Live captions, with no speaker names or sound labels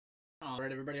All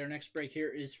right, everybody, our next break here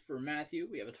is for Matthew.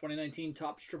 We have a 2019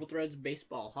 Topps Triple Threads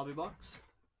Baseball Hobby Box.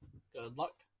 Good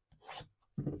luck.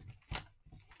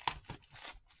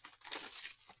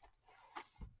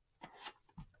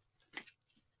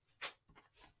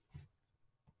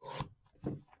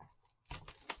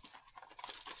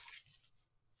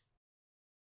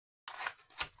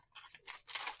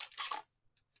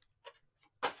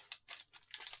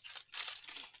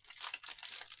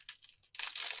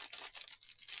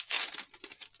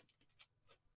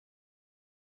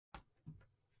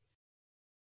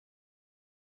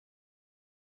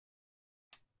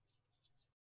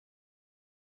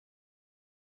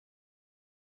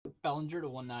 Bellinger to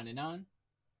 199.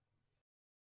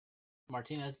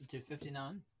 Martinez to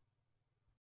 259.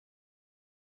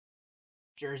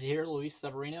 Jersey here, Luis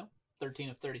Severino, 13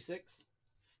 of 36.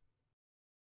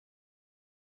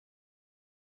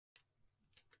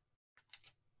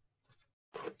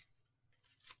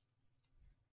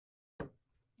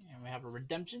 And we have a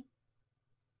redemption.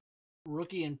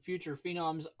 Rookie and future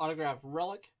Phenoms autograph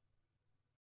relic,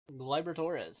 Gleyber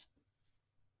Torres.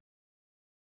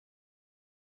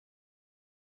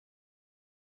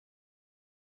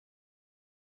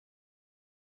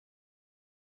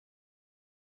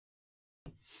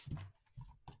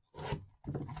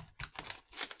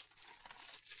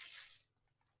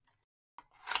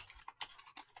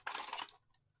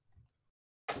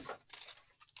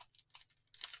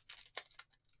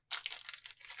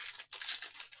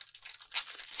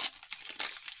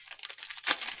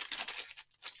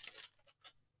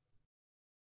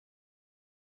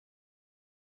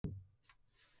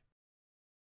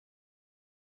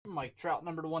 Mike Trout,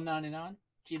 number to 199.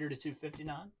 Jeter to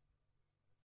 259.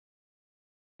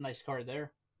 Nice card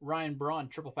there. Ryan Braun,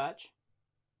 triple patch.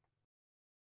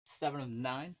 7 of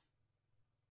 9.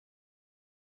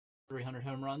 300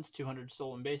 home runs, 200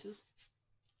 stolen bases.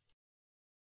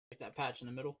 Like that patch in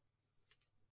the middle.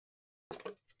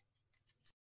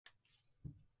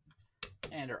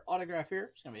 And our autograph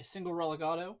here is going to be a single relic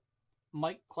auto.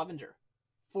 Mike Clevenger,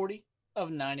 40 of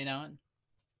 99.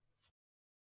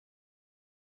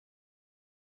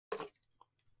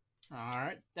 All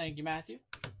right. Thank you, Matthew.